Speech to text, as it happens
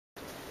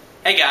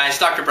Hey guys,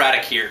 Dr.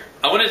 Braddock here.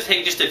 I wanted to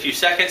take just a few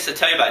seconds to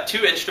tell you about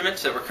two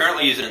instruments that we're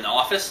currently using in the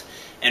office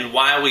and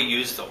why we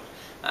use them.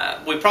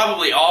 We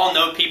probably all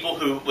know people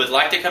who would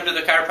like to come to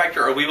the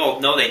chiropractor, or we all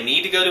know they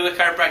need to go to a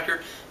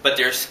chiropractor, but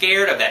they're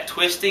scared of that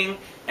twisting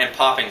and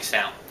popping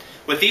sound.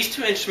 With these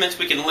two instruments,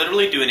 we can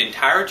literally do an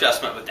entire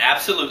adjustment with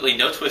absolutely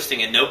no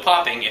twisting and no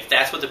popping if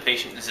that's what the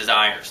patient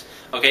desires.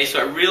 Okay,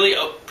 so it really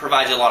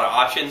provides a lot of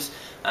options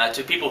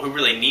to people who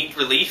really need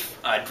relief,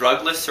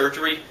 drugless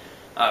surgery,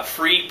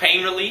 free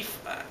pain relief.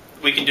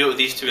 We can do it with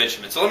these two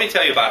instruments. So let me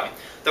tell you about them.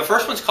 The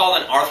first one's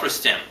called an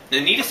arthrostim.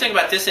 The neatest thing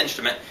about this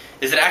instrument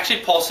is it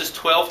actually pulses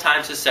 12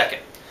 times a second.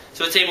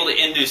 So it's able to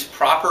induce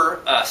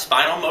proper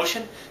spinal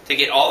motion to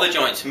get all the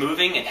joints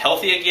moving and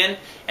healthy again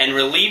and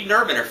relieve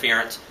nerve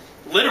interference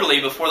literally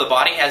before the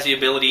body has the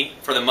ability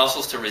for the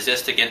muscles to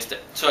resist against it.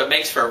 So it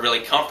makes for a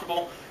really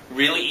comfortable,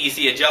 really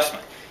easy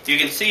adjustment. You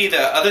can see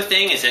the other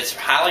thing is it's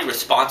highly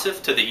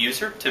responsive to the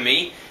user, to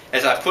me.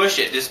 As I push,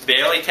 it just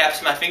barely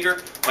taps my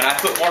finger. When I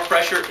put more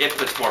pressure, it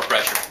puts more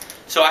pressure.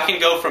 So I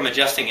can go from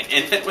adjusting an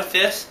infant with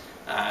this,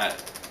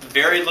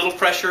 very little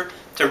pressure,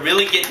 to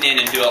really getting in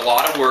and do a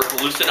lot of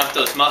work, loosen up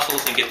those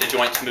muscles and get the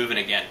joints moving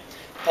again.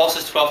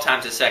 Pulses 12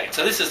 times a second.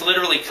 So this is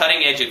literally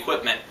cutting edge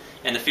equipment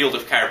in the field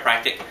of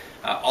chiropractic.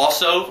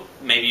 Also,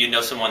 maybe you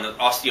know someone with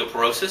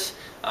osteoporosis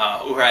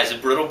who has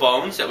brittle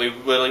bones that we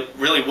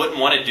really wouldn't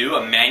want to do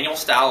a manual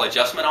style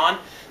adjustment on.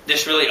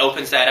 This really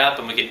opens that up,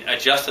 and we can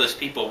adjust those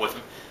people with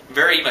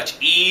very much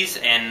ease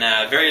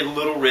and very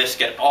little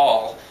risk at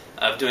all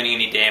of doing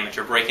any damage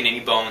or breaking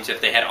any bones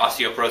if they had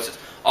osteoporosis.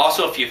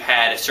 Also, if you've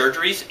had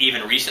surgeries,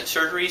 even recent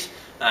surgeries,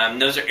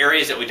 those are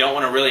areas that we don't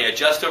want to really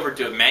adjust over,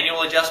 do a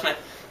manual adjustment.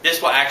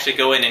 This will actually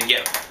go in and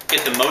get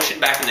the motion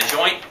back in the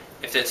joint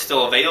if it's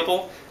still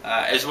available,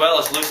 as well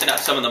as loosen up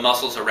some of the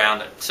muscles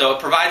around it. So it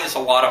provides us a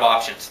lot of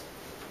options.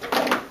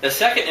 The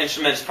second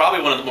instrument is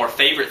probably one of the more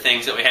favorite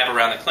things that we have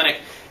around the clinic.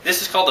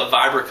 This is called a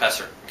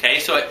vibrocussor. Okay,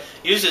 so it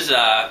uses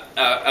a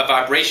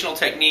vibrational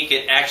technique.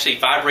 It actually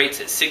vibrates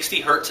at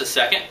 60 hertz a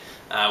second,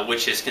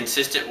 which is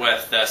consistent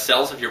with the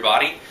cells of your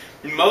body.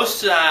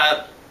 Most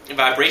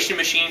vibration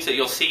machines that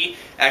you'll see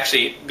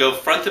actually go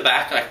front to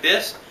back like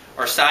this,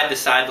 or side to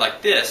side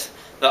like this.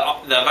 The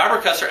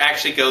vibrocussor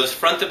actually goes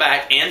front to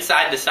back and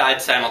side to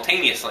side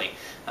simultaneously.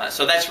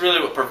 So that's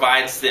really what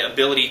provides the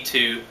ability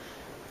to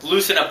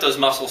loosen up those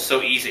muscles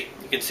so easy.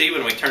 You can see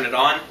when we turn it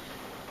on,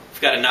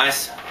 we've got a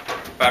nice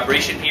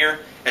vibration here.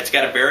 It's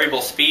got a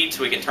variable speed,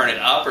 so we can turn it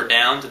up or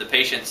down to the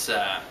patient's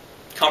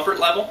comfort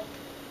level.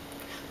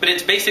 But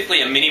it's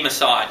basically a mini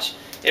massage.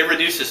 It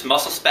reduces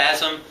muscle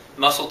spasm,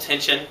 muscle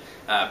tension,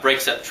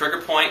 breaks up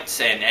trigger points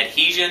and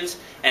adhesions,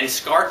 and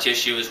scar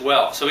tissue as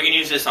well. So we can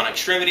use this on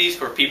extremities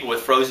for people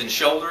with frozen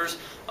shoulders,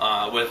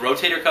 with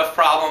rotator cuff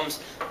problems,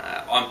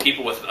 on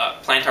people with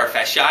plantar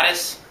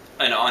fasciitis,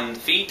 and on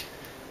feet,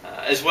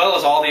 as well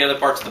as all the other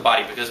parts of the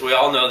body, because we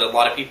all know that a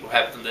lot of people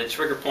have the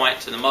trigger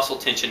points and the muscle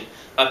tension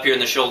up here in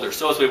the shoulder.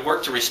 So as we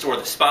work to restore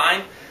the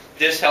spine,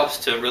 this helps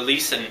to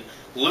release and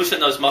loosen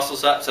those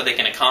muscles up so they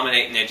can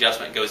accommodate and the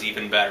adjustment goes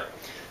even better.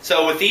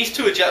 So with these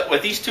two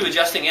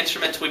adjusting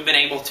instruments, we've been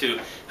able to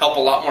help a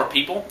lot more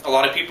people. A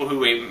lot of people who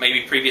we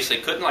maybe previously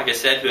couldn't, like I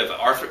said, who have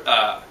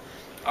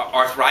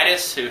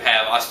arthritis, who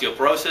have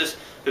osteoporosis,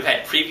 who've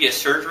had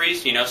previous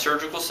surgeries,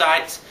 surgical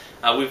sites.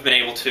 We've been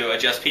able to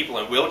adjust people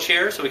in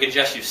wheelchairs, so we can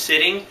adjust you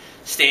sitting,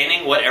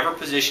 standing, whatever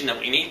position that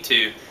we need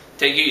to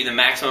get you the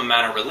maximum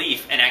amount of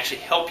relief and actually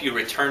help you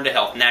return to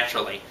health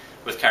naturally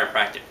with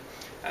chiropractic.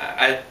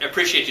 I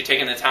appreciate you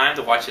taking the time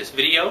to watch this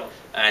video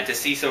and to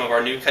see some of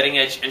our new cutting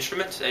edge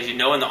instruments. As you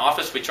know, in the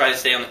office we try to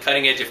stay on the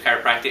cutting edge of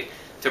chiropractic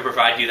to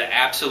provide you the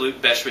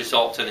absolute best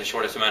results in the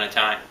shortest amount of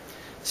time.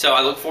 So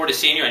I look forward to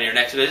seeing you on your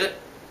next visit.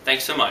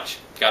 Thanks so much.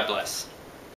 God bless.